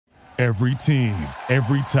Every team,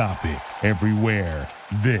 every topic, everywhere.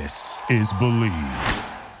 This is Believe.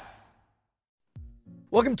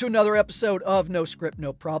 Welcome to another episode of No Script,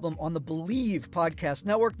 No Problem on the Believe Podcast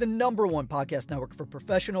Network, the #1 podcast network for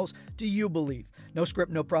professionals. Do you believe? No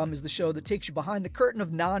Script, No Problem is the show that takes you behind the curtain of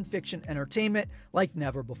nonfiction entertainment like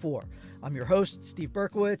never before. I'm your host, Steve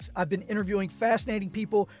Berkowitz. I've been interviewing fascinating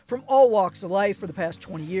people from all walks of life for the past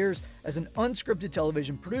 20 years as an unscripted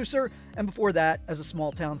television producer, and before that, as a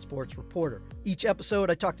small-town sports reporter. Each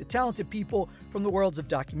episode, I talk to talented people from the worlds of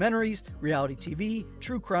documentaries, reality TV,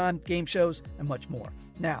 true crime, game shows, and much more.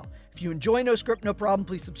 Now, if you enjoy No Script, No Problem,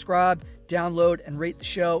 please subscribe, download, and rate the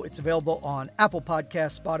show. It's available on Apple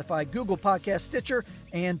Podcasts, Spotify, Google Podcasts, Stitcher,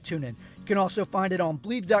 and TuneIn. You can also find it on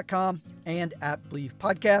Believe.com and at Believe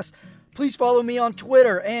Podcasts. Please follow me on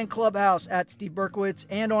Twitter and Clubhouse at Steve Berkowitz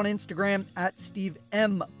and on Instagram at Steve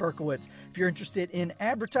M. Berkowitz. If you're interested in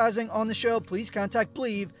advertising on the show, please contact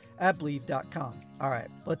Believe at Believe.com. All right,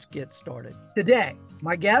 let's get started. Today,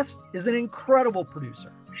 my guest is an incredible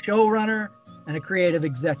producer, showrunner, and a creative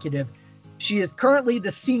executive. She is currently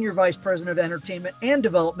the Senior Vice President of Entertainment and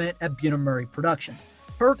Development at Bunim/Murray Productions.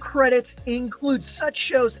 Her credits include such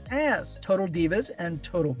shows as Total Divas and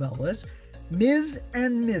Total Bellas, Ms.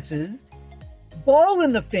 and Mrs., Ball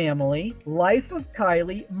in the Family, Life of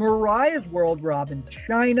Kylie, Mariah's World, Robin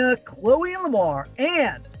China, Chloe and Lamar,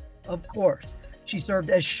 and, of course, she served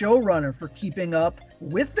as showrunner for Keeping Up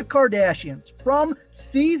with the Kardashians from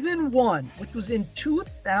season 1, which was in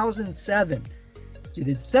 2007. She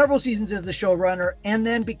did several seasons as the showrunner and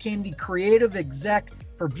then became the creative exec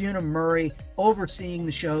for Bunim/Murray, overseeing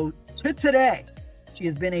the show to today. She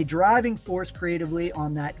has been a driving force creatively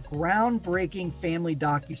on that groundbreaking family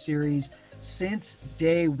docuseries since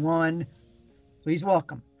day one. Please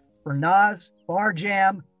welcome Farnaz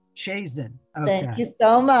Farjam Chazen. Okay. Thank you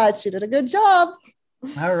so much. You did a good job.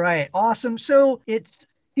 All right. Awesome. So it's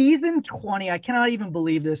season 20. I cannot even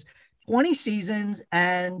believe this. 20 seasons,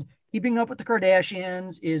 and Keeping Up with the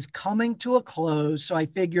Kardashians is coming to a close. So I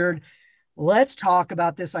figured, let's talk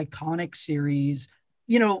about this iconic series.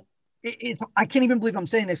 You know, I can't even believe I'm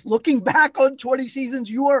saying this. Looking back on 20 seasons,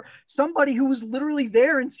 you are somebody who was literally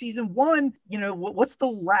there in season 1. You know, what's the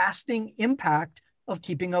lasting impact of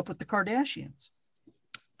Keeping Up with the Kardashians?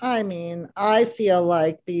 I mean, I feel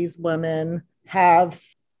like these women have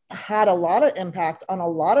had a lot of impact on a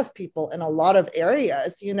lot of people in a lot of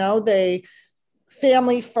areas. You know, they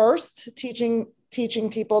family first, teaching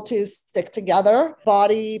people to stick together,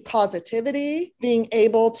 body positivity, being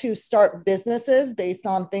able to start businesses based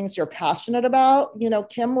on things you're passionate about. You know,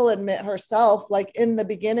 Kim will admit herself, like in the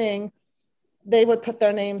beginning, they would put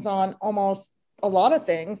their names on almost a lot of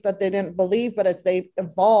things that they didn't believe, but as they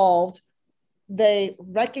evolved, they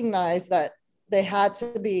recognized that they had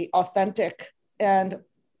to be authentic. And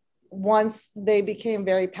once they became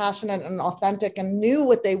very passionate and authentic and knew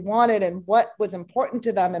what they wanted and what was important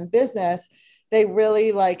to them in business, they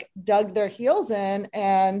really like dug their heels in,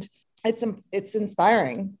 and it's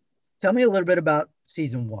inspiring. Tell me a little bit about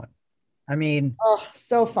season 1. I mean, oh,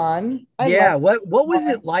 so fun. What was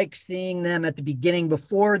it like seeing them at the beginning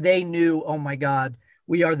before they knew, oh my God,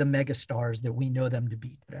 we are the mega stars that we know them to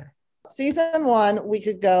be today? Season 1, we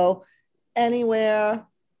could go anywhere,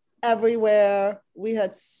 everywhere. We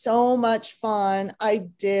had so much fun. I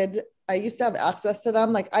used to have access to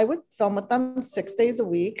them. Like I would film with them 6 days a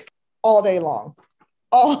week, all day long.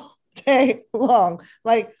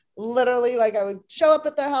 Like literally, like I would show up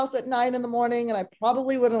at their house at 9 in the morning and I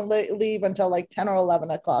probably wouldn't leave until like 10 or 11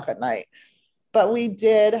 o'clock at night. But we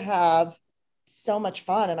did have so much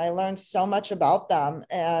fun and I learned so much about them.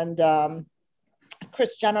 And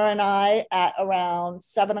Kris Jenner and I, at around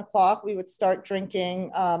 7 o'clock, we would start drinking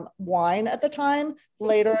wine at the time.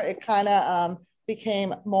 Later, it kind of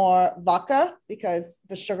became more vodka because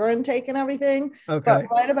the sugar intake and everything. Okay. But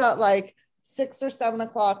right about like 6 or 7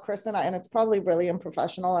 o'clock, Kris and I, and it's probably really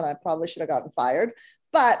unprofessional and I probably should have gotten fired,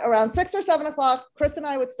 but around 6 or 7 o'clock, Kris and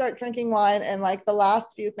I would start drinking wine. And like the last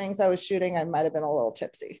few things I was shooting, I might've been a little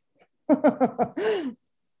tipsy.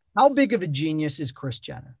 How big of a genius is Kris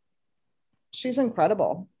Jenner? She's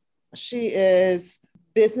incredible. She is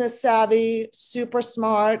business savvy, super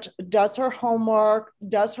smart, does her homework,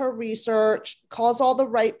 does her research, calls all the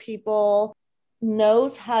right people,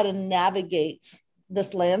 knows how to navigate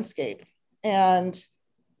this landscape, and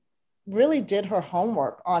really did her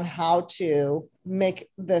homework on how to make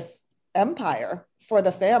this empire for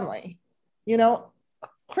the family. You know,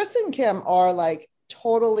 Kris and Kim are like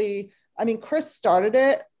totally, I mean, Kris started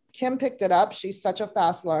it, Kim picked it up. She's such a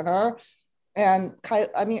fast learner. And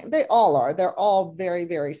I mean, they all are. They're all very,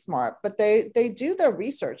 very smart, but they do their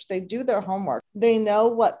research. They do their homework. They know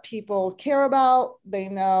what people care about. They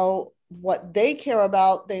know what they care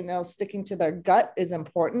about. They know sticking to their gut is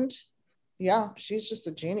important. Yeah, she's just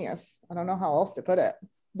a genius. I don't know how else to put it.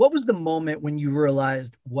 What was the moment when you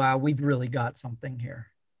realized, wow, we've really got something here?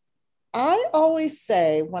 I always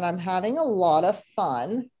say when I'm having a lot of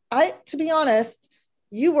fun, to be honest,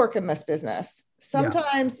 you work in this business.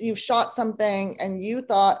 Sometimes you've shot something and you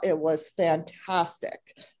thought it was fantastic.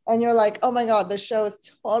 And you're like, oh my God, this show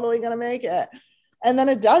is totally going to make it. And then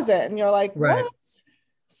it doesn't. And you're like, what?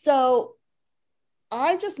 So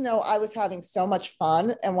I just know I was having so much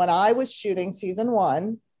fun. And when I was shooting season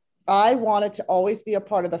 1, I wanted to always be a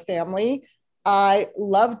part of the family. I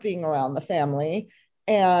loved being around the family.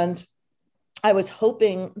 And I was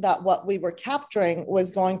hoping that what we were capturing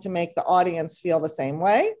was going to make the audience feel the same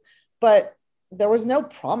way, but there was no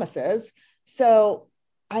promises. So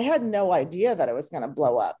I had no idea that it was going to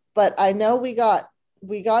blow up, but I know we got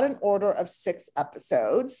an order of 6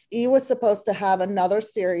 episodes. E was supposed to have another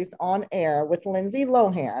series on air with Lindsay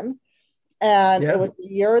Lohan. And it was the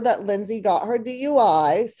year that Lindsay got her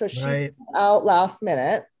DUI. So she was out last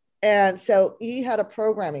minute. And so E had a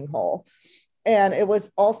programming hole. And it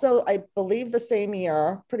was also, I believe, the same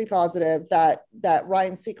year, pretty positive, that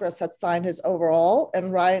Ryan Seacrest had signed his overall,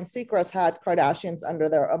 and Ryan Seacrest had Kardashians under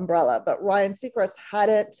their umbrella, but Ryan Seacrest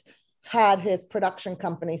hadn't had his production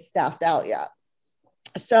company staffed out yet.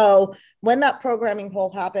 So when that programming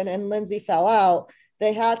hole happened and Lindsay fell out,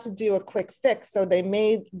 they had to do a quick fix. So they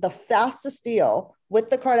made the fastest deal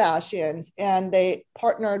with the Kardashians, and they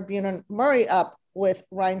partnered Bunim Murray up with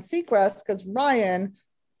Ryan Seacrest because Ryan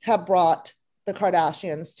had brought the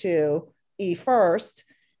Kardashians to E first.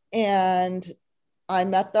 And I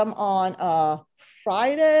met them on a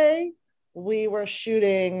Friday. We were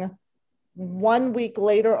shooting 1 week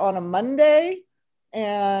later on a Monday,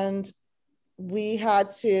 and we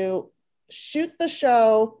had to shoot the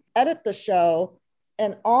show, edit the show,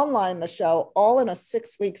 and online the show all in a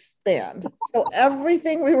 6-week span. So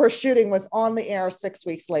everything we were shooting was on the air 6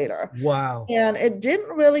 weeks later. Wow. And it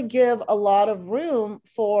didn't really give a lot of room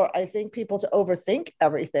for, I think, people to overthink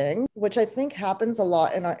everything, which I think happens a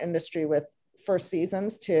lot in our industry with first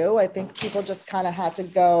seasons too. I think people just kind of had to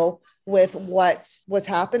go with what was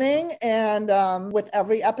happening. And with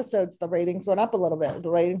every episode, the ratings went up a little bit. The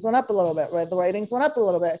ratings went up a little bit, right? The ratings went up a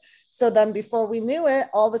little bit. So then before we knew it,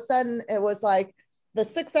 all of a sudden it was like, the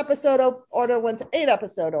 6 episode order went to 8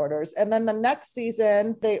 episode orders. And then the next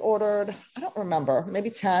season they ordered, I don't remember, maybe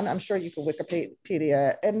 10. I'm sure you could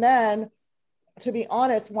Wikipedia. And then, to be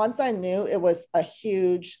honest, once I knew it was a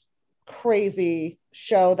huge, crazy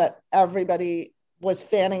show that everybody was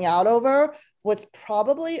fanning out over, was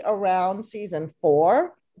probably around season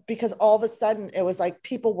 4, because all of a sudden it was like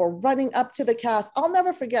people were running up to the cast. I'll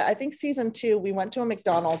never forget. I think season 2, we went to a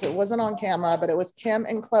McDonald's. It wasn't on camera, but it was Kim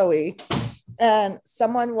and Chloe. And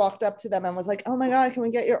someone walked up to them and was like, oh my God, can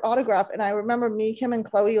we get your autograph? And I remember me, Kim, and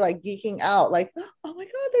Chloe like geeking out, like, oh my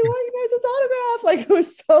God, they want you guys' autograph. Like, it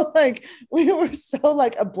was so like, we were so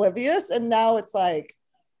like oblivious. And now it's like,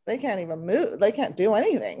 they can't even move. They can't do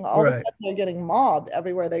anything. All of a sudden they're getting mobbed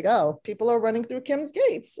everywhere they go. People are running through Kim's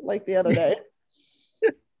gates like the other day.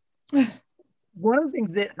 One of the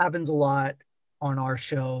things that happens a lot on our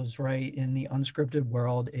shows, right, in the unscripted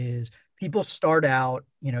world is people start out,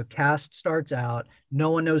 cast starts out,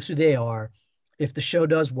 no one knows who they are. If the show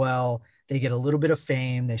does well, they get a little bit of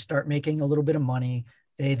fame, they start making a little bit of money,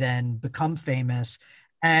 they then become famous.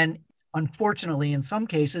 And unfortunately, in some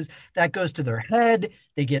cases, that goes to their head.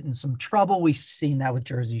 They get in some trouble. We've seen that with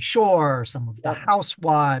Jersey Shore, some of the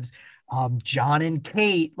Housewives, John and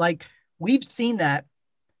Kate. Like, we've seen that.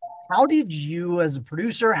 How did you, as a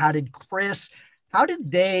producer, how did Chris, how did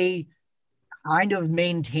they kind of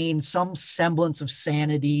maintain some semblance of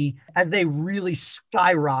sanity as they really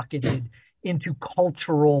skyrocketed into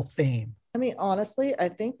cultural fame? I mean, honestly, I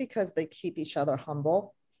think because they keep each other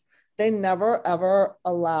humble. They never, ever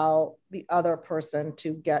allow the other person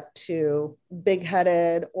to get too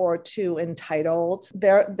big-headed or too entitled.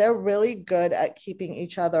 They're really good at keeping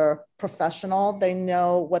each other professional. They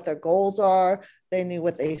know what their goals are. They knew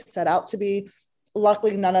what they set out to be.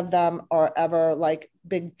 Luckily, none of them are ever like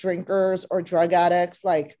big drinkers or drug addicts.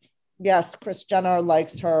 Like, yes, Kris Jenner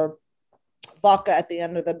likes her vodka at the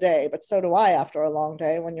end of the day, but so do I after a long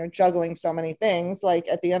day. When you're juggling so many things, like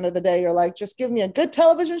at the end of the day, you're like, just give me a good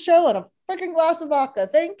television show and a freaking glass of vodka.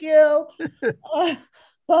 Thank you.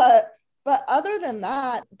 But other than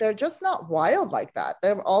that, they're just not wild like that.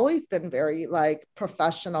 They've always been very like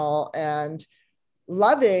professional and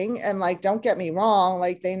loving, and like, don't get me wrong,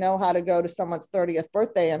 like they know how to go to someone's 30th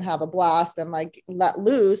birthday and have a blast and like let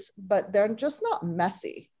loose, but they're just not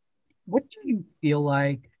messy. What do you feel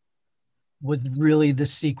like was really the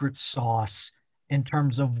secret sauce in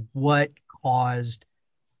terms of what caused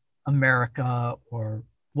America, or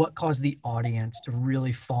what caused the audience to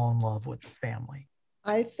really fall in love with the family?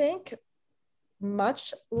 I think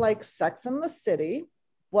much like Sex and the City,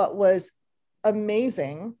 what was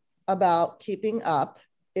amazing about Keeping Up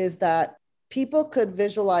is that people could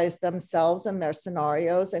visualize themselves and their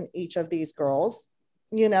scenarios in each of these girls,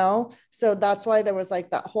 you know? So that's why there was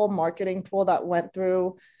like that whole marketing pool that went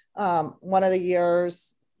through one of the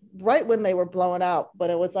years right when they were blowing out, but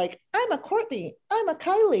it was like, I'm a Courtney, I'm a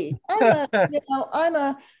Kylie,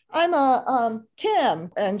 I'm a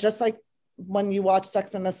Kim. And just like when you watch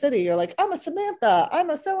Sex and the City, you're like, I'm a Samantha, I'm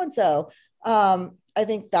a so-and-so. I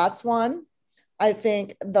think that's one. I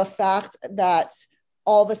think the fact that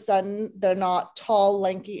all of a sudden they're not tall,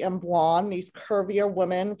 lanky, and blonde. These curvier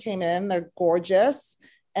women came in, they're gorgeous,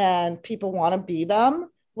 and people want to be them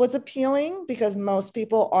was appealing because most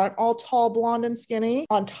people aren't all tall, blonde, and skinny.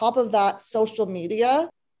 On top of that, social media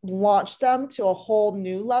launched them to a whole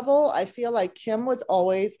new level. I feel like Kim was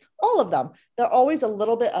always, all of them, they're always a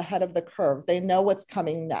little bit ahead of the curve. They know what's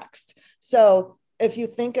coming next. So if you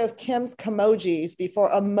think of Kim's Kimojis before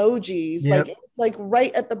emojis, Yep. like it's like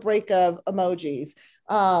right at the break of emojis.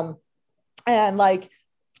 And like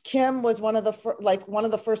Kim was one of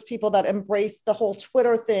the first people that embraced the whole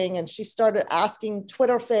Twitter thing. And she started asking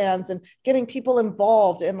Twitter fans and getting people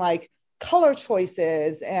involved in like color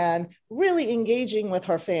choices and really engaging with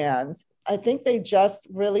her fans. I think they just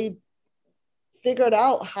really figured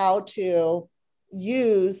out how to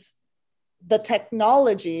use the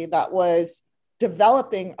technology that was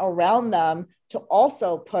developing around them to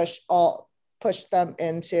also push them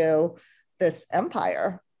into this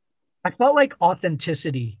empire. I felt like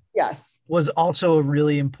authenticity Yes. was also a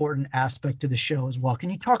really important aspect of the show as well. Can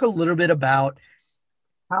you talk a little bit about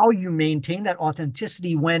how you maintain that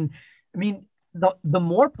authenticity when, I mean, the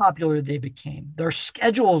more popular they became, their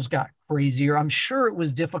schedules got crazier. I'm sure it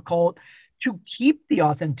was difficult to keep the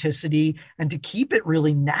authenticity and to keep it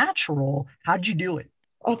really natural. How'd you do it?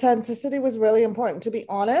 Authenticity was really important. To be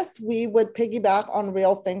honest, we would piggyback on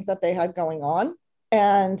real things that they had going on.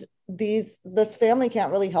 And this family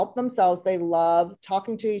can't really help themselves. They love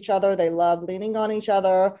talking to each other. They love leaning on each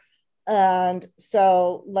other. And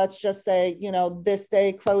so let's just say, this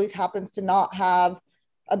day, Khloé happens to not have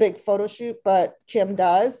a big photo shoot, but Kim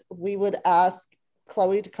does. We would ask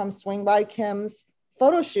Khloé to come swing by Kim's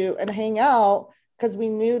photo shoot and hang out because we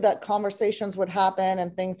knew that conversations would happen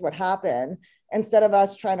and things would happen instead of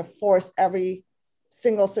us trying to force every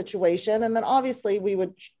single situation. And then obviously we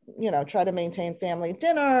would, try to maintain family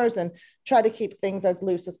dinners and try to keep things as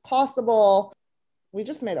loose as possible. We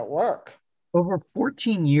just made it work. Over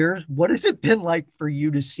 14 years, what has it been like for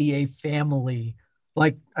you to see a family?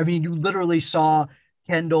 Like, I mean, you literally saw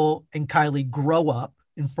Kendall and Kylie grow up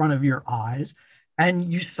in front of your eyes,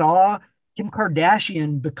 and you saw Kim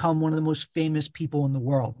Kardashian become one of the most famous people in the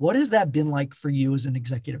world. What has that been like for you as an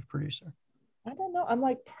executive producer? I don't know. I'm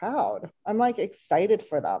like proud. I'm like excited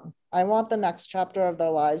for them. I want the next chapter of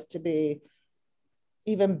their lives to be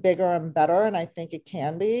even bigger and better. And I think it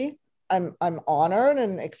can be. I'm honored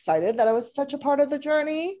and excited that I was such a part of the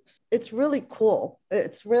journey. It's really cool.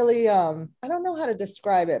 It's really, I don't know how to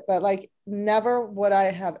describe it, but like never would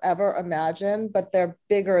I have ever imagined, but they're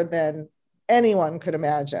bigger than anyone could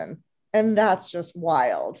imagine. And that's just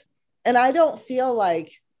wild. And I don't feel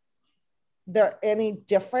like they're any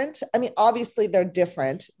different. I mean, obviously they're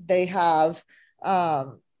different. They have,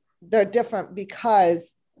 they're different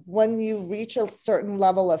because when you reach a certain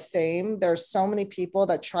level of fame, there's so many people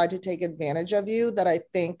that try to take advantage of you that I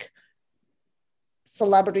think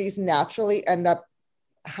celebrities naturally end up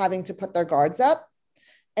having to put their guards up.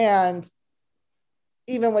 And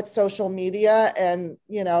even with social media and,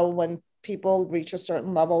 when people reach a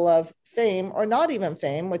certain level of fame or not even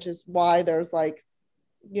fame, which is why there's like,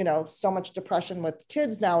 so much depression with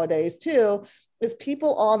kids nowadays too, is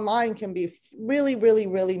people online can be really, really,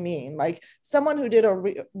 really mean. Like someone who did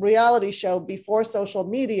a reality show before social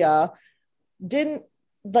media didn't,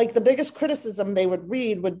 like the biggest criticism they would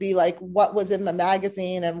read would be like what was in the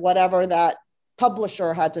magazine and whatever that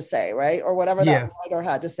publisher had to say, right? Or whatever that writer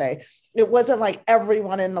had to say. It wasn't like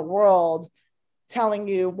everyone in the world telling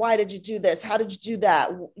you, why did you do this? How did you do that?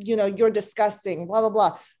 You're disgusting, blah, blah,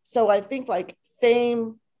 blah. So I think like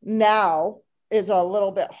fame now is a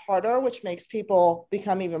little bit harder, which makes people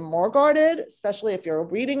become even more guarded, especially if you're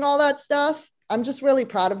reading all that stuff. I'm just really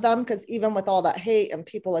proud of them, because even with all that hate and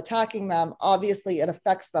people attacking them, obviously it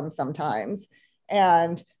affects them sometimes.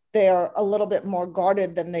 And they're a little bit more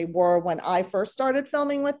guarded than they were when I first started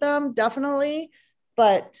filming with them, definitely.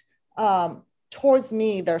 But towards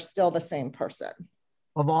me, they're still the same person.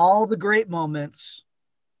 Of all the great moments,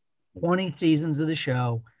 20 seasons of the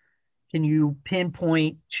show, can you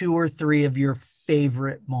pinpoint 2 or 3 of your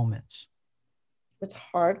favorite moments? It's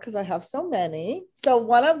hard because I have so many. So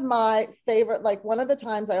one of my favorite, like one of the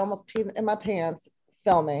times I almost peed in my pants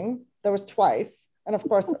filming, there was twice. And of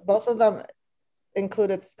course, both of them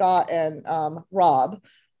included Scott and Rob.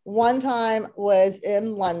 One time was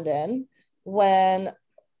in London when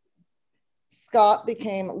Scott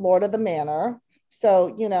became Lord of the Manor.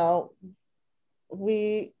 So, you know,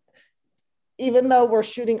 even though we're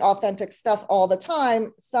shooting authentic stuff all the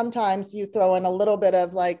time, sometimes you throw in a little bit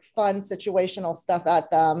of like fun situational stuff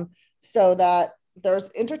at them so that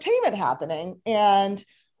there's entertainment happening. And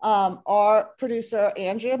our producer,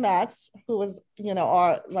 Andrea Metz, who was, you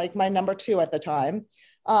know, my number 2 at the time,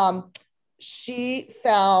 she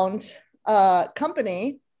found a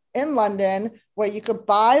company in London where you could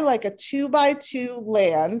buy like a 2x2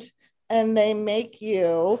 land, and they make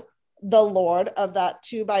you the lord of that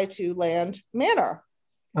 2x2 land manor.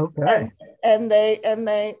 Okay. And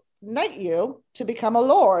they knight you to become a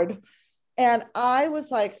lord. And I was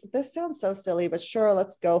like, this sounds so silly, but sure,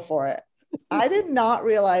 let's go for it. I did not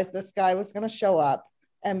realize this guy was going to show up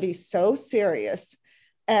and be so serious.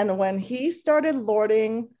 And when he started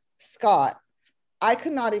lording Scott, I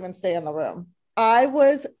could not even stay in the room. I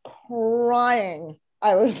was crying.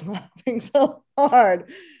 I was laughing so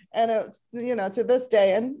hard. And it, you know, to this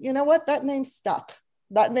day, and you know what? That name stuck.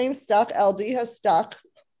 That name stuck. LD has stuck.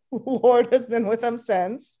 Lord has been with him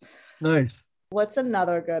since. Nice. What's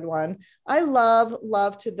another good one? I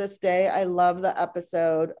love to this day. I love the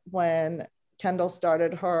episode when Kendall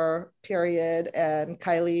started her period and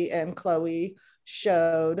Kylie and Chloe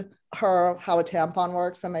showed her how a tampon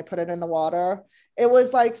works and they put it in the water. It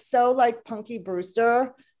was like so like Punky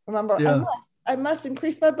Brewster. Remember, yeah. I must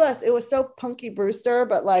increase my bust. It was so Punky Brewster,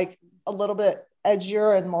 but like a little bit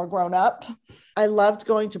edgier and more grown up. I loved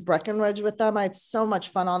going to Breckenridge with them. I had so much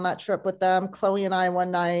fun on that trip with them. Chloe and I,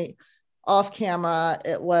 one night off camera,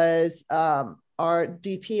 it was our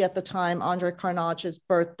DP at the time, Andre Carnach's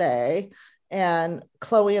birthday. And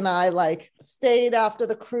Chloe and I like stayed after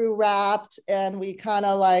the crew wrapped, and we kind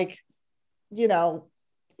of like, you know,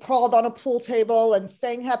 crawled on a pool table and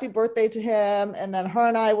sang happy birthday to him. And then her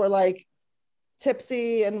and I were like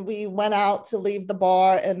tipsy, and we went out to leave the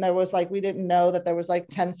bar, and there was like, we didn't know that there was like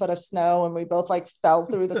 10 foot of snow, and we both like fell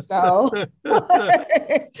through the snow.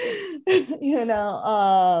 You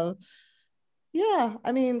know, yeah,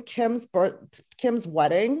 I mean, Kim's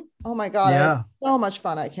wedding. Oh my God, yeah. I had so much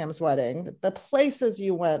fun at Kim's wedding. The places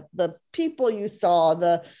you went, the people you saw,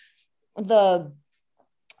 the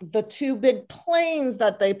 2 big planes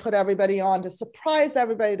that they put everybody on to surprise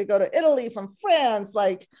everybody to go to Italy from France.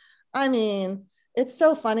 Like, I mean, it's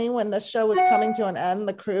so funny when the show was coming to an end,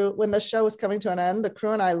 the crew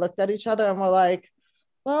and I looked at each other and were like,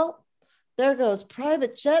 well, there goes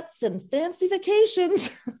private jets and fancy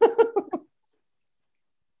vacations.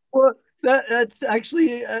 Well, that's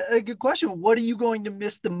actually a good question. What are you going to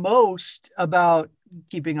miss the most about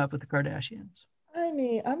keeping up with the Kardashians? I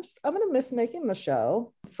mean, I'm going to miss making the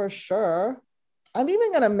show for sure. I'm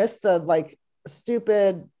even going to miss the like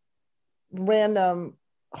stupid, random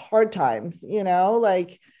hard times, you know,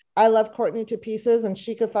 like I love Courtney to pieces, and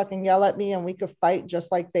she could fucking yell at me and we could fight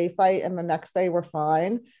just like they fight. And the next day we're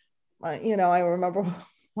fine. You know, I remember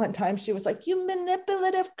one time she was like, you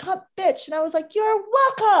manipulative cunt bitch. And I was like, you're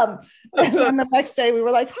welcome. And then the next day we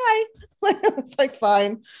were like, hi. It's like,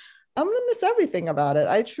 fine. I'm going to miss everything about it.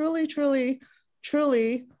 I truly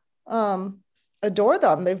adore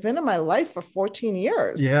them. They've been in my life for 14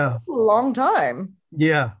 years. Yeah. That's a long time.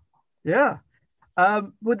 Yeah. Yeah. I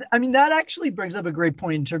mean, that actually brings up a great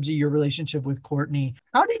point in terms of your relationship with Courtney.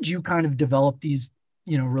 How did you kind of develop these,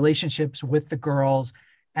 you know, relationships with the girls?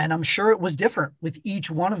 And I'm sure it was different with each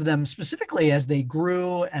one of them, specifically as they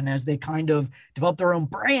grew and as they kind of developed their own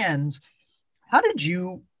brands. How did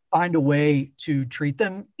you find a way to treat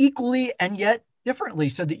them equally and yet differently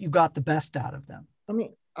so that you got the best out of them? I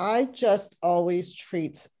mean, I just always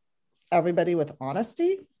treat everybody with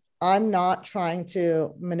honesty. I'm not trying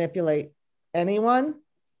to manipulate anyone.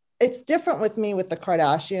 It's different with me with the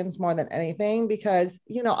Kardashians more than anything because,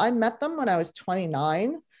 you know, I met them when I was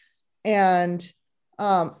 29, and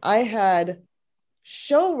I had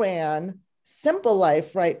show ran simple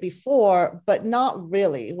life right before, but not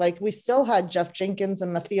really. Like we still had Jeff Jenkins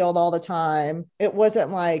in the field all the time. It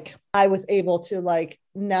wasn't like I was able to like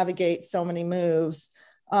navigate so many moves.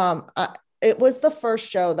 It was the first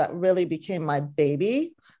show that really became my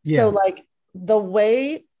baby. Yeah. So like the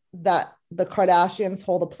way that the Kardashians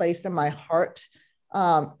hold a place in my heart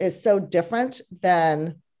is so different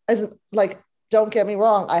than, as like, don't get me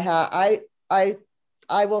wrong.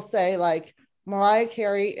 I will say like Mariah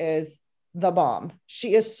Carey is the bomb.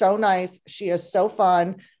 She is so nice. She is so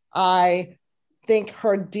fun. I think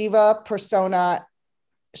her diva persona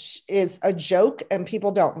is a joke and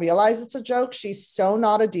people don't realize it's a joke. She's so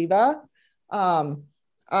not a diva.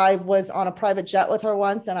 I was on a private jet with her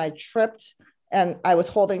once and I tripped and I was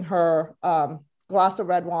holding her glass of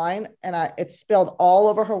red wine and it spilled all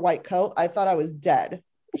over her white coat. I thought I was dead.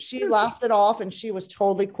 She laughed it off and she was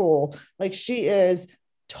totally cool. Like she is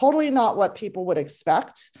totally not what people would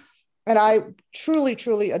expect. And I truly,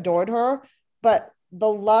 truly adored her. But the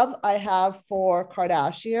love I have for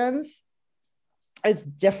Kardashians is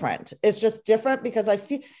different. It's just different because I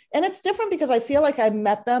feel like I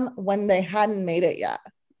met them when they hadn't made it yet.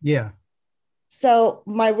 Yeah. So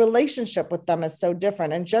my relationship with them is so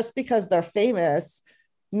different. And just because they're famous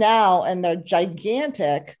now and they're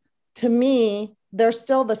gigantic, to me, they're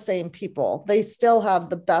still the same people. They still have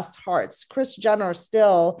the best hearts. Kris Jenner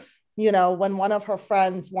still, you know, when one of her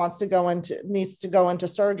friends needs to go into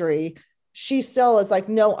surgery, she still is like,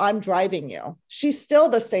 no, I'm driving you. She's still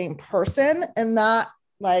the same person. And that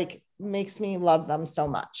like makes me love them so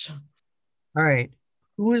much. All right.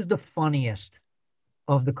 Who is the funniest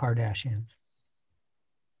of the Kardashians?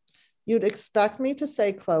 You'd expect me to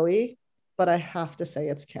say Khloe, but I have to say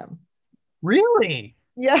it's Kim. Really?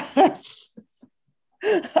 Yes.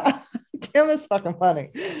 Kim is fucking funny,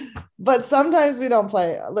 but sometimes we don't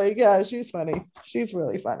play it. Like, yeah, she's funny. She's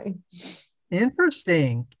really funny.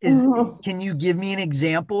 Interesting. Can you give me an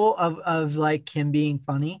example of like Kim being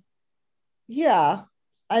funny? Yeah.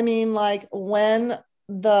 I mean, like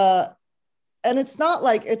and it's not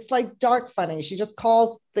like, it's like dark funny. She just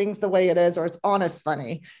calls things the way it is, or it's honest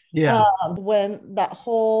funny. Yeah. When that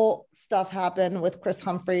whole stuff happened with Kris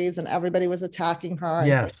Humphries and everybody was attacking her,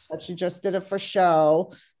 yes, and that she just did it for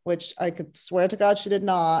show, which I could swear to God she did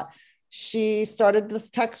not. She started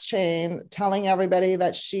this text chain telling everybody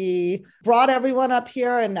that she brought everyone up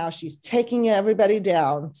here and now she's taking everybody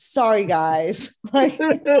down. Sorry, guys. Like,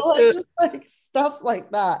 just like stuff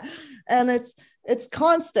like that. And it's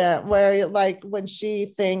constant where like when she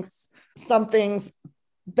thinks something's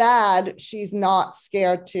bad, she's not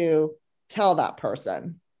scared to tell that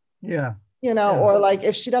person. Yeah. You know, or like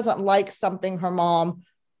if she doesn't like something her mom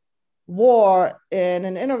wore in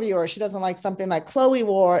an interview, or she doesn't like something like Khloe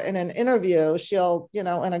wore in an interview, she'll, you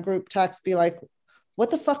know, in a group text be like, what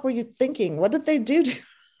the fuck were you thinking? What did they do to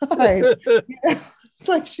you guys? It's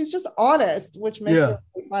like she's just honest, which makes her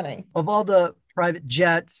really funny. Of all the private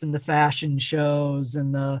jets and the fashion shows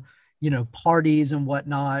and the, you know, parties and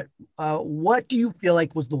whatnot, what do you feel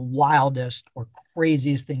like was the wildest or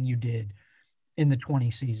craziest thing you did in the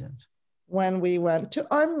 20 seasons? When we went to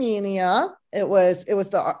Armenia, it was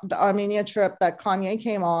the Armenia trip that Kanye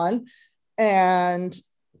came on, and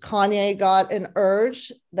Kanye got an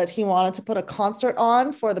urge that he wanted to put a concert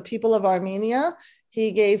on for the people of Armenia.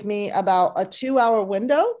 He gave me about a 2-hour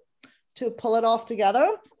window to pull it off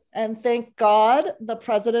together. And thank God the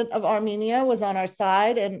president of Armenia was on our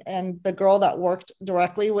side, and the girl that worked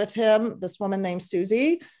directly with him, this woman named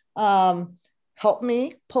Susie, helped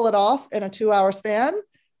me pull it off in a 2-hour span.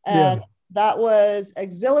 And that was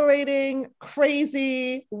exhilarating,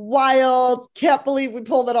 crazy, wild, can't believe we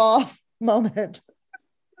pulled it off moment.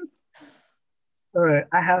 All right.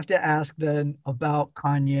 I have to ask then about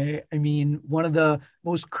Kanye. I mean, one of the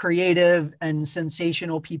most creative and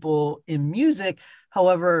sensational people in music,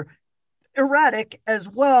 however, erratic as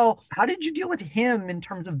well. How did you deal with him in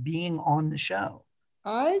terms of being on the show?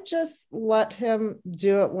 I just let him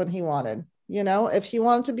do it when he wanted. You know, if he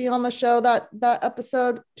wanted to be on the show that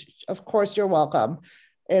episode, of course, you're welcome.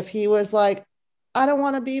 If he was like, I don't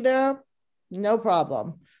want to be there, no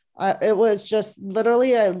problem. It was just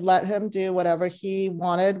literally, I let him do whatever he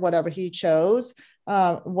wanted, whatever he chose.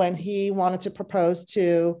 When he wanted to propose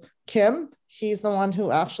to Kim, he's the one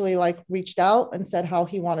who actually like reached out and said how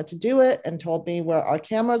he wanted to do it and told me where our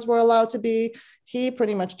cameras were allowed to be. He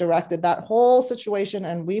pretty much directed that whole situation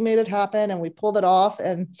and we made it happen and we pulled it off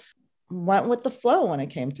and went with the flow when it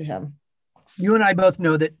came to him. You and I both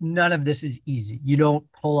know that none of this is easy. You don't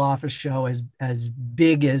pull off a show as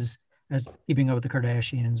big as Keeping Up with the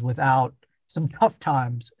Kardashians without some tough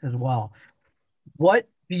times as well. What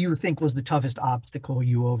do you think was the toughest obstacle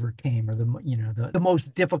you overcame, or the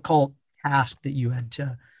most difficult task that you had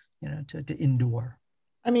to, to endure?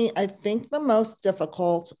 I mean, I think the most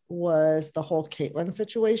difficult was the whole Caitlyn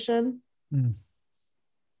situation,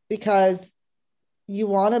 because you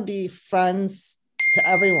want to be friends to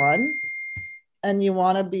everyone and you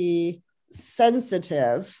want to be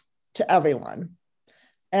sensitive to everyone.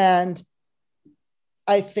 And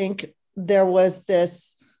I think there was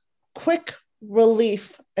this quick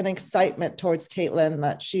relief and excitement towards Caitlyn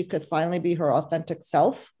that she could finally be her authentic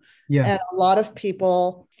self. Yeah. And a lot of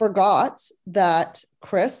people forgot that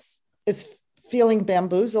Chris is feeling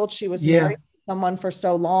bamboozled. She was married to someone for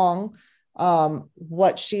so long.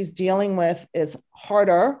 What she's dealing with is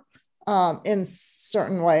harder in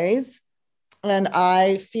certain ways. And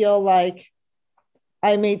I feel like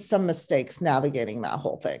I made some mistakes navigating that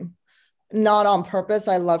whole thing. Not on purpose.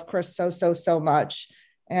 I love Chris so much.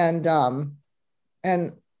 And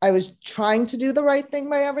I was trying to do the right thing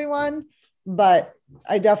by everyone, but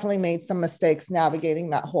I definitely made some mistakes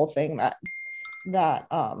navigating that whole thing that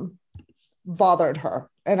bothered her.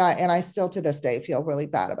 And I still to this day feel really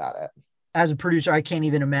bad about it. As a producer, I can't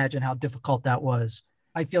even imagine how difficult that was.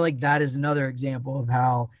 I feel like that is another example of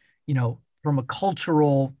how, from a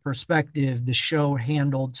cultural perspective, the show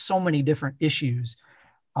handled so many different issues,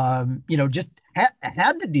 just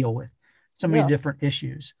had to deal with so many different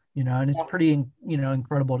issues, and it's pretty,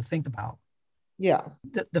 incredible to think about. Yeah.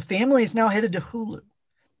 The family is now headed to Hulu.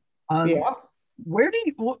 Where do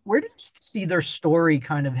you see their story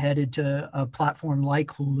kind of headed to a platform like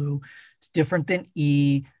Hulu? It's different than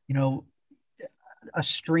E, a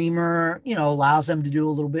streamer, allows them to do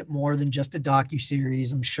a little bit more than just a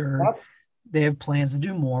docuseries. I'm sure they have plans to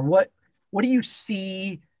do more. What do you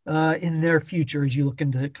see in their future as you look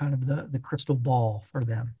into kind of the crystal ball for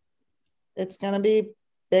them? It's going to be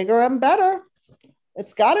bigger and better.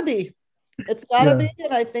 It's got to be. It's got to be.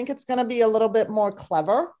 And I think it's going to be a little bit more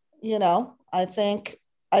clever. I think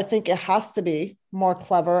it has to be more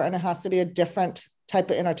clever, and it has to be a different type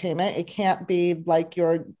of entertainment. It can't be like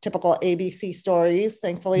your typical ABC stories.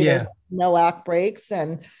 Thankfully, there's no act breaks.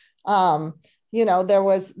 And, there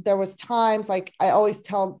was times, like I always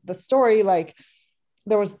tell the story, like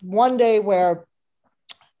there was one day where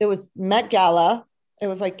it was Met Gala. It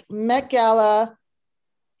was like Met Gala,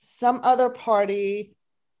 some other party.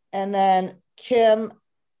 And then Kim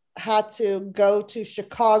had to go to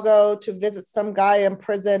Chicago to visit some guy in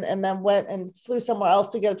prison, and then went and flew somewhere else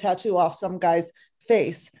to get a tattoo off some guy's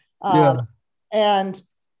face. And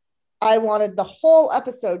I wanted the whole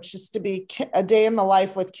episode just to be a day in the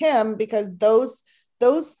life with Kim, because those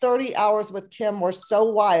 30 hours with Kim were so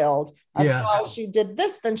wild. How she did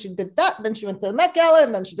this, then she did that, then she went to the Met Gala,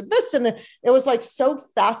 and then she did this. And it was like so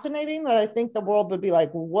fascinating that I think the world would be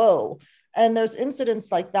like, whoa. And there's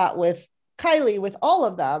incidents like that with Kylie, with all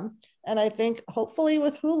of them. And I think hopefully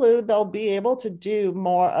with Hulu, they'll be able to do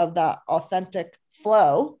more of that authentic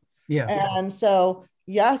flow. And so,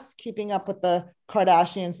 yes, keeping up with the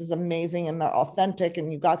Kardashians is amazing, and they're authentic,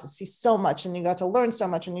 and you got to see so much, and you got to learn so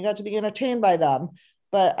much, and you got to be entertained by them.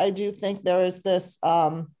 But I do think there is this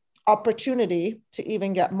opportunity to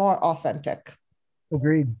even get more authentic.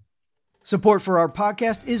 Agreed. Support for our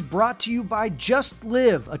podcast is brought to you by Just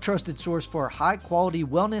Live, a trusted source for high-quality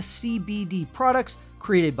wellness CBD products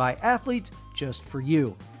created by athletes just for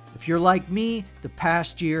you. If you're like me, the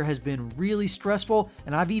past year has been really stressful,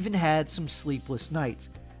 and I've even had some sleepless nights.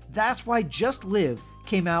 That's why Just Live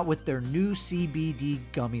came out with their new CBD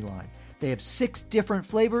gummy line. They have 6 different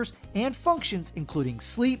flavors and functions, including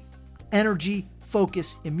sleep, energy,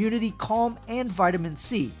 focus, immunity, calm, and vitamin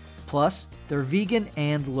C. Plus, they're vegan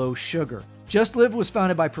and low sugar. Just Live was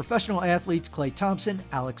founded by professional athletes Klay Thompson,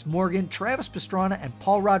 Alex Morgan, Travis Pastrana, and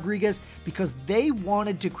Paul Rodriguez because they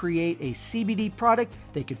wanted to create a CBD product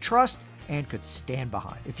they could trust and could stand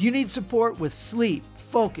behind. If you need support with sleep,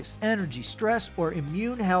 focus, energy, stress, or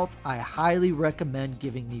immune health, I highly recommend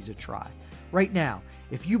giving these a try. Right now,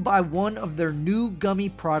 if you buy one of their new gummy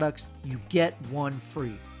products, you get one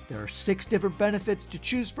free. There are 6 different benefits to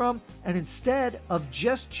choose from, and instead of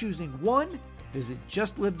just choosing one, visit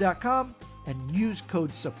justlive.com and use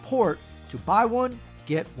code SUPPORT to buy one,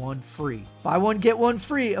 get one free. Buy one, get one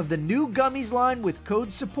free of the new gummies line with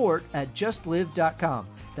code SUPPORT at justlive.com.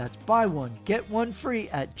 That's buy one, get one free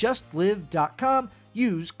at justlive.com.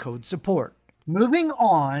 Use code SUPPORT. Moving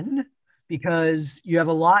on, because you have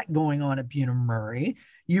a lot going on at Bunim/Murray.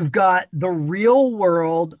 You've got The Real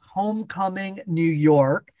World, Homecoming, New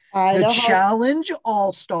York, The Challenge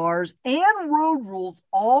All-Stars, and Road Rules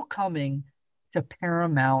all coming to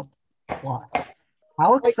Paramount Plus.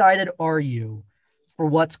 How excited are you for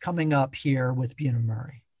what's coming up here with Bunim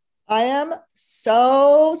Murray? I am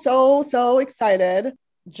so excited.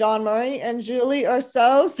 John Murray and Julie are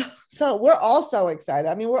so we're all so excited.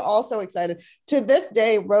 I mean, we're all so excited. To this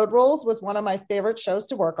day, Road Rules was one of my favorite shows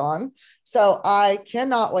to work on. So I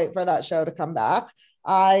cannot wait for that show to come back.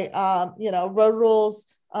 Road Rules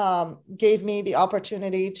gave me the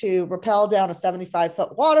opportunity to rappel down a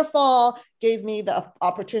 75-foot waterfall, gave me the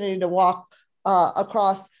opportunity to walk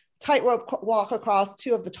tightrope walk across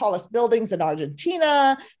two of the tallest buildings in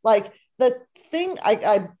Argentina. Like the thing,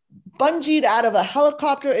 I bungeed out of a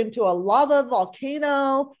helicopter into a lava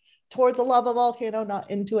volcano, towards a lava volcano,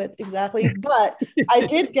 not into it exactly, but I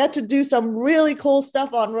did get to do some really cool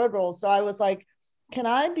stuff on Road Rules. So I was like, can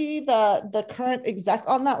I be the current exec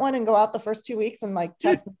on that one and go out the first 2 weeks and like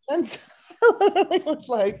test missions? I literally was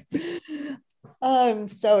like, I'm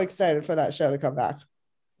so excited for that show to come back.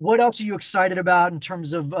 What else are you excited about in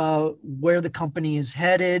terms of where the company is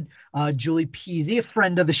headed? Julie Peasy, a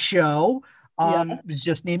friend of the show, was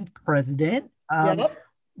just named president.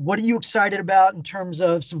 What are you excited about in terms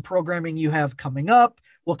of some programming you have coming up?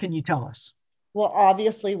 What can you tell us? Well,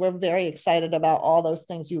 obviously, we're very excited about all those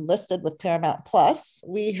things you listed with Paramount Plus.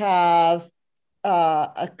 We have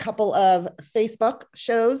a couple of Facebook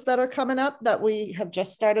shows that are coming up that we have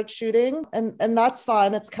just started shooting. And that's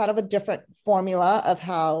fun. It's kind of a different formula of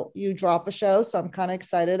how you drop a show. So I'm kind of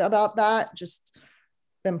excited about that. Just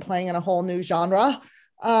been playing in a whole new genre.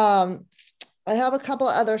 I have a couple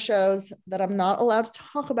of other shows that I'm not allowed to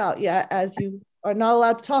talk about yet, as you are not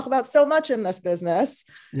allowed to talk about so much in this business.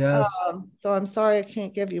 Yes. So I'm sorry I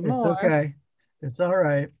can't give you more. It's okay. It's all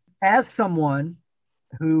right. As someone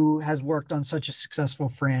who has worked on such a successful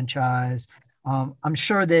franchise, I'm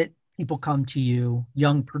sure that people come to you,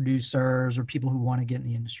 young producers or people who want to get in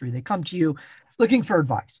the industry, they come to you looking for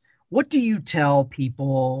advice. What do you tell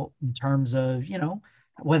people in terms of,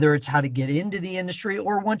 whether it's how to get into the industry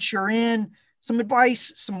or once you're in, some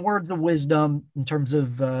advice, some words of wisdom in terms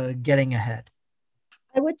of getting ahead?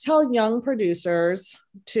 I would tell young producers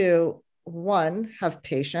to, 1, have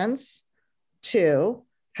patience, 2,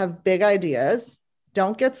 have big ideas,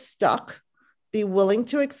 don't get stuck, be willing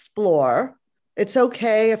to explore. It's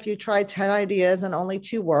okay if you try 10 ideas and only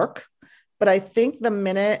 2 work. But I think the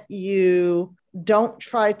minute you don't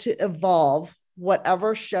try to evolve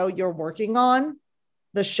whatever show you're working on,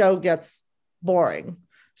 the show gets boring.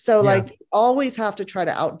 So like always have to try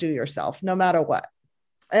to outdo yourself no matter what.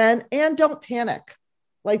 And don't panic.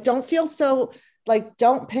 Like, don't feel so like,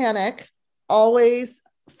 don't panic. Always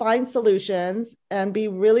find solutions and be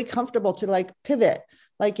really comfortable to like pivot.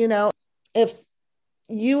 Like, if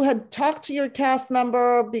you had talked to your cast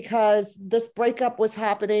member because this breakup was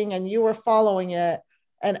happening and you were following it,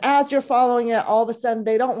 and as you're following it, all of a sudden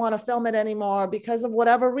they don't want to film it anymore because of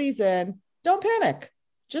whatever reason, don't panic.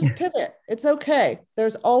 Just pivot. It's okay.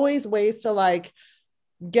 There's always ways to like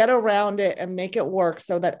get around it and make it work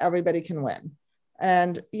so that everybody can win.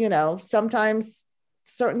 And, sometimes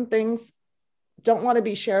certain things don't want to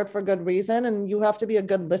be shared for good reason, and you have to be a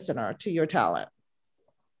good listener to your talent.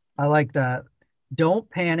 I like that. Don't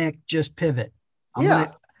panic, just pivot.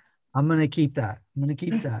 I'm going to keep that.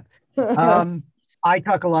 I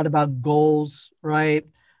talk a lot about goals, right?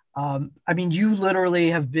 You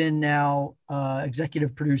literally have been now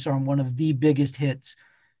executive producer on one of the biggest hits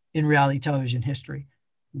in reality television history.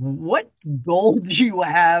 What goal do you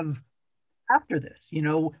have after this?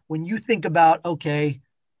 When you think about, okay,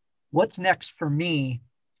 what's next for me?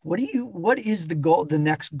 What is the goal, the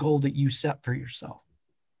next goal that you set for yourself?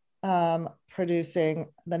 Producing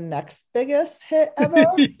the next biggest hit ever.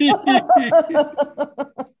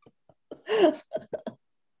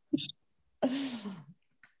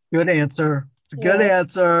 Good answer. It's a good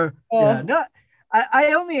answer. No,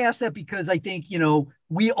 I only ask that because I think,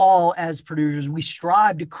 we all as producers, we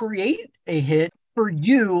strive to create a hit. For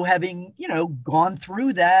you having, gone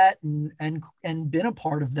through that and been a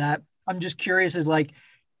part of that, I'm just curious as like,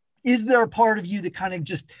 is there a part of you that kind of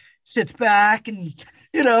just sits back and,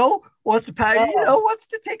 wants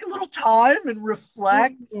to take a little time and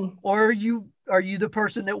reflect? Or are you the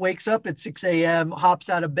person that wakes up at 6 a.m., hops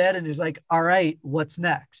out of bed and is like, all right, what's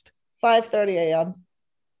next? 5:30 a.m.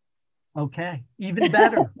 Okay. Even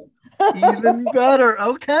better. Even better.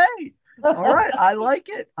 Okay. All right. I like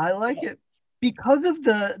it. Because of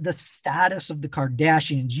the status of the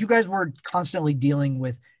Kardashians, you guys were constantly dealing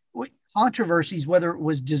with controversies, whether it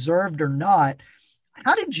was deserved or not.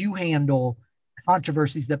 How did you handle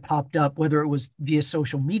controversies that popped up, whether it was via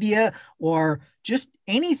social media or just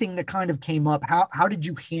anything that kind of came up? How did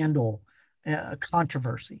you handle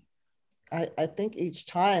controversy? I think each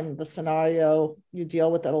time the scenario, you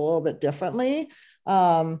deal with it a little bit differently.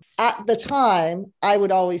 At the time, I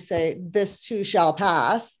would always say, this too shall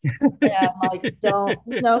pass. And like, don't,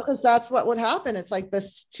 because that's what would happen. It's like,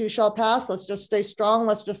 this too shall pass. Let's just stay strong.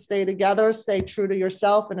 Let's just stay together, stay true to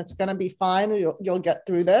yourself, and it's going to be fine. You'll get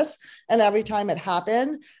through this. And every time it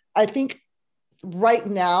happened, I think right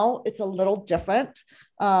now it's a little different.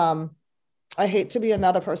 I hate to be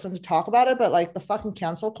another person to talk about it, but like the fucking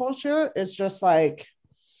cancel culture is just like,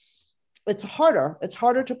 it's harder. It's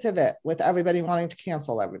harder to pivot with everybody wanting to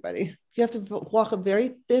cancel everybody. You have to walk a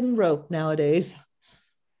very thin rope nowadays.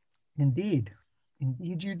 Indeed.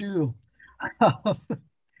 Indeed you do.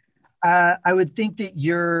 I would think that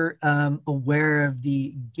you're aware of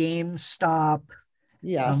the GameStop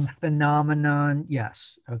phenomenon.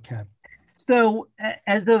 Yes. Okay. So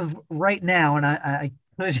as of right now, and I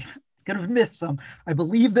could have missed some, I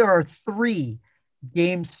believe there are 3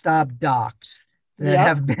 GameStop docs that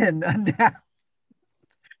have been announced.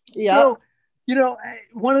 Yeah. So,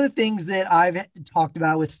 one of the things that I've talked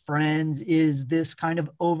about with friends is this kind of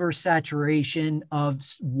oversaturation of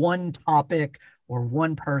one topic or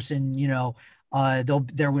one person.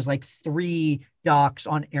 There was like 3 docs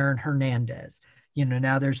on Aaron Hernandez.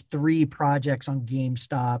 Now there's 3 projects on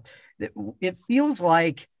GameStop. It feels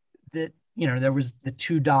like that, there was the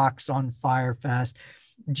 2 docs on Firefest.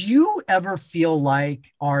 Do you ever feel like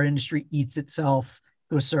our industry eats itself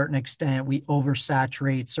to a certain extent? We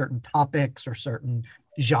oversaturate certain topics or certain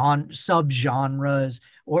subgenres,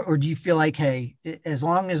 or do you feel like, hey, as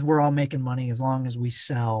long as we're all making money, as long as we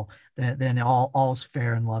sell, then all's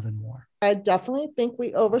fair in love and war? I definitely think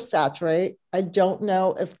we oversaturate. I don't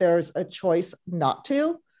know if there's a choice not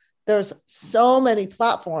to. There's so many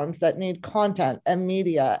platforms that need content and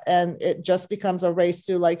media, and it just becomes a race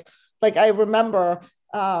to like I remember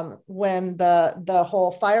when the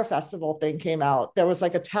whole Fire Festival thing came out, there was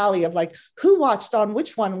like a tally of like who watched on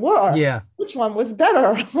which one which one was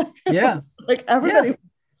better. Like everybody,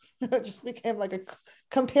 it just became like a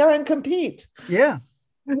compare and compete. Yeah.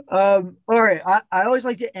 All right. I always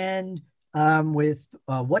like to end with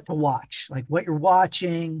what to watch, like what you're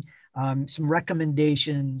watching, some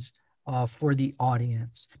recommendations for the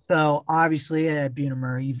audience. So obviously at Buena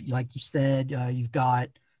Murray, like you said, you've got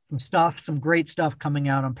some great stuff coming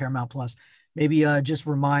out on Paramount Plus. Maybe just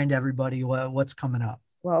remind everybody what's coming up.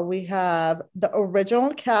 Well, we have the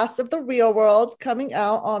original cast of The Real World coming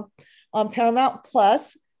out on Paramount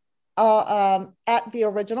Plus at the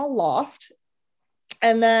original Loft.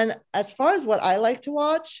 And then as far as what I like to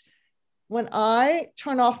watch, when I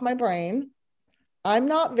turn off my brain, I'm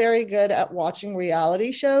not very good at watching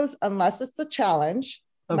reality shows unless it's The Challenge.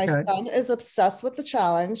 Okay. My son is obsessed with The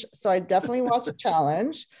Challenge, so I definitely watch The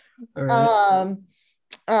Challenge. Right.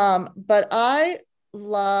 But I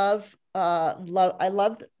love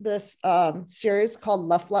this series called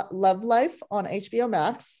Love Life on HBO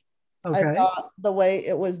Max. Okay. I thought the way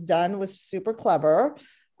it was done was super clever.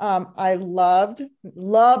 I loved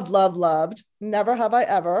Never Have I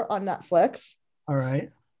Ever on Netflix. All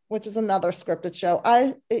right. Which is another scripted show.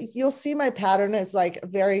 You'll see my pattern is like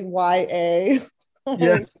very YA.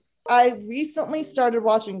 Yes. I recently started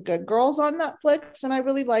watching Good Girls on Netflix, and I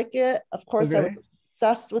really like it. Of course, I was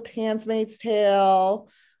obsessed with Handmaid's Tale.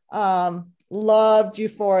 Loved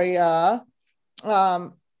Euphoria.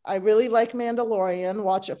 I really like Mandalorian.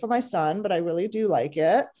 Watch it for my son, but I really do like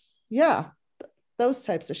it. Yeah, those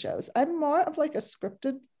types of shows. I'm more of like a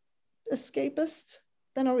scripted escapist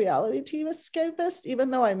than a reality TV escapist,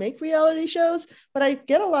 even though I make reality shows, but I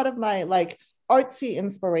get a lot of my like artsy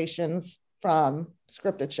inspirations from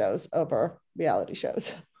scripted shows over reality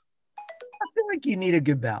shows. I feel like you need a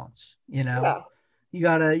good balance, Yeah. You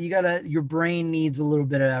gotta, your brain needs a little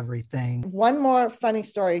bit of everything. One more funny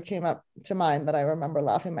story came up to mind that I remember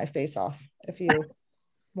laughing my face off, if you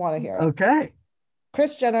want to hear it. Okay.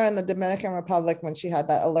 Kris Jenner in the Dominican Republic, when she had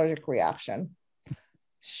that allergic reaction,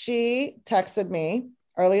 she texted me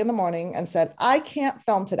early in the morning and said, I can't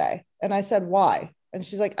film today. And I said, why? And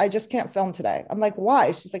she's like, I just can't film today. I'm like,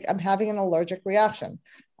 why? She's like, I'm having an allergic reaction.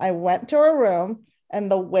 I went to her room, and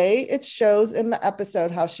the way it shows in the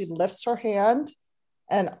episode, how she lifts her hand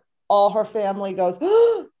and all her family goes,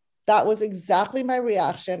 oh, that was exactly my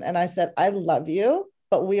reaction. And I said, I love you,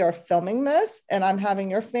 but we are filming this and I'm having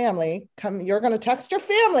your family come. You're going to text your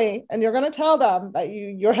family and you're going to tell them that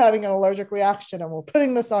you're having an allergic reaction, and we're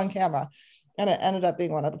putting this on camera. And it ended up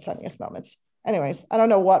being one of the funniest moments. Anyways, I don't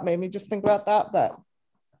know what made me just think about that, but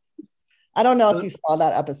I don't know if you saw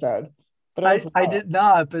that episode. But I did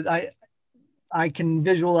not, but I can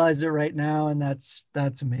visualize it right now, and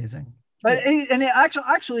that's amazing. But yeah. And it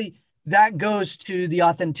actually, that goes to the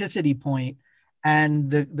authenticity point and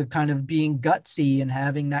the kind of being gutsy and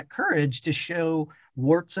having that courage to show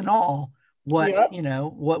warts and all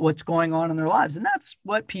what's going on in their lives. And that's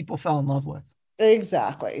what people fell in love with.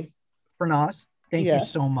 Exactly. Farnaz, thank you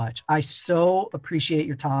so much. I so appreciate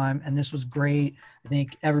your time. And this was great. I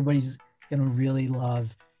think everybody's going to really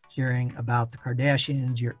love hearing about the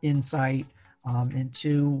Kardashians, your insight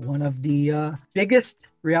into one of the biggest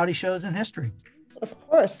reality shows in history. Of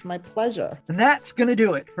course, my pleasure. And that's going to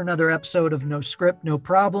do it for another episode of No Script, No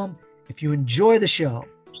Problem. If you enjoy the show,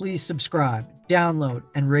 please subscribe, download,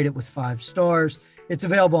 and rate it with 5 stars. It's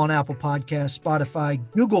available on Apple Podcasts, Spotify,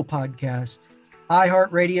 Google Podcasts,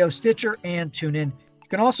 iHeartRadio, Stitcher, and TuneIn. You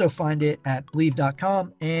can also find it at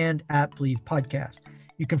Believe.com and at Believe Podcast.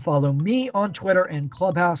 You can follow me on Twitter and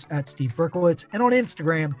Clubhouse at Steve Berkowitz and on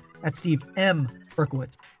Instagram at Steve M.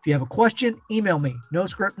 Berkowitz. If you have a question, email me,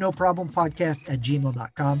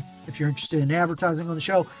 noscriptnoproblempodcast@gmail.com. If you're interested in advertising on the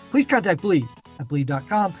show, please contact Believe at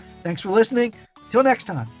Believe.com. Thanks for listening. Till next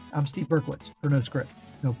time, I'm Steve Berkowitz for No Script,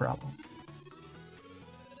 No Problem.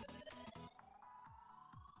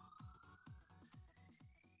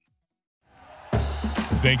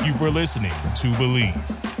 Thank you for listening to Believe.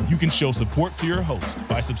 You can show support to your host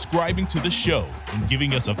by subscribing to the show and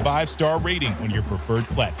giving us a 5-star rating on your preferred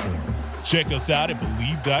platform. Check us out at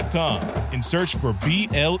Believe.com and search for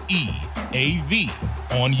BLEAV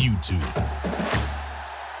on YouTube.